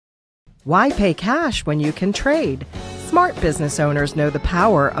Why pay cash when you can trade? Smart business owners know the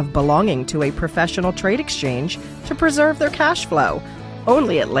power of belonging to a professional trade exchange to preserve their cash flow.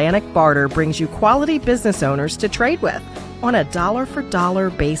 Only Atlantic Barter brings you quality business owners to trade with on a dollar-for-dollar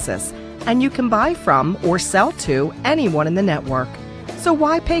basis, and you can buy from or sell to anyone in the network. So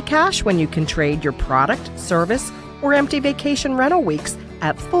why pay cash when you can trade your product, service, or empty vacation rental weeks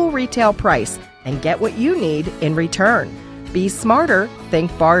at full retail price and get what you need in return? Be smarter,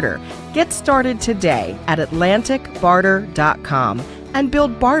 think barter. Get started today at AtlanticBarter.com and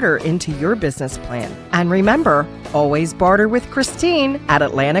build barter into your business plan. And remember, always barter with Christine at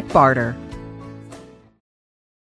Atlantic Barter.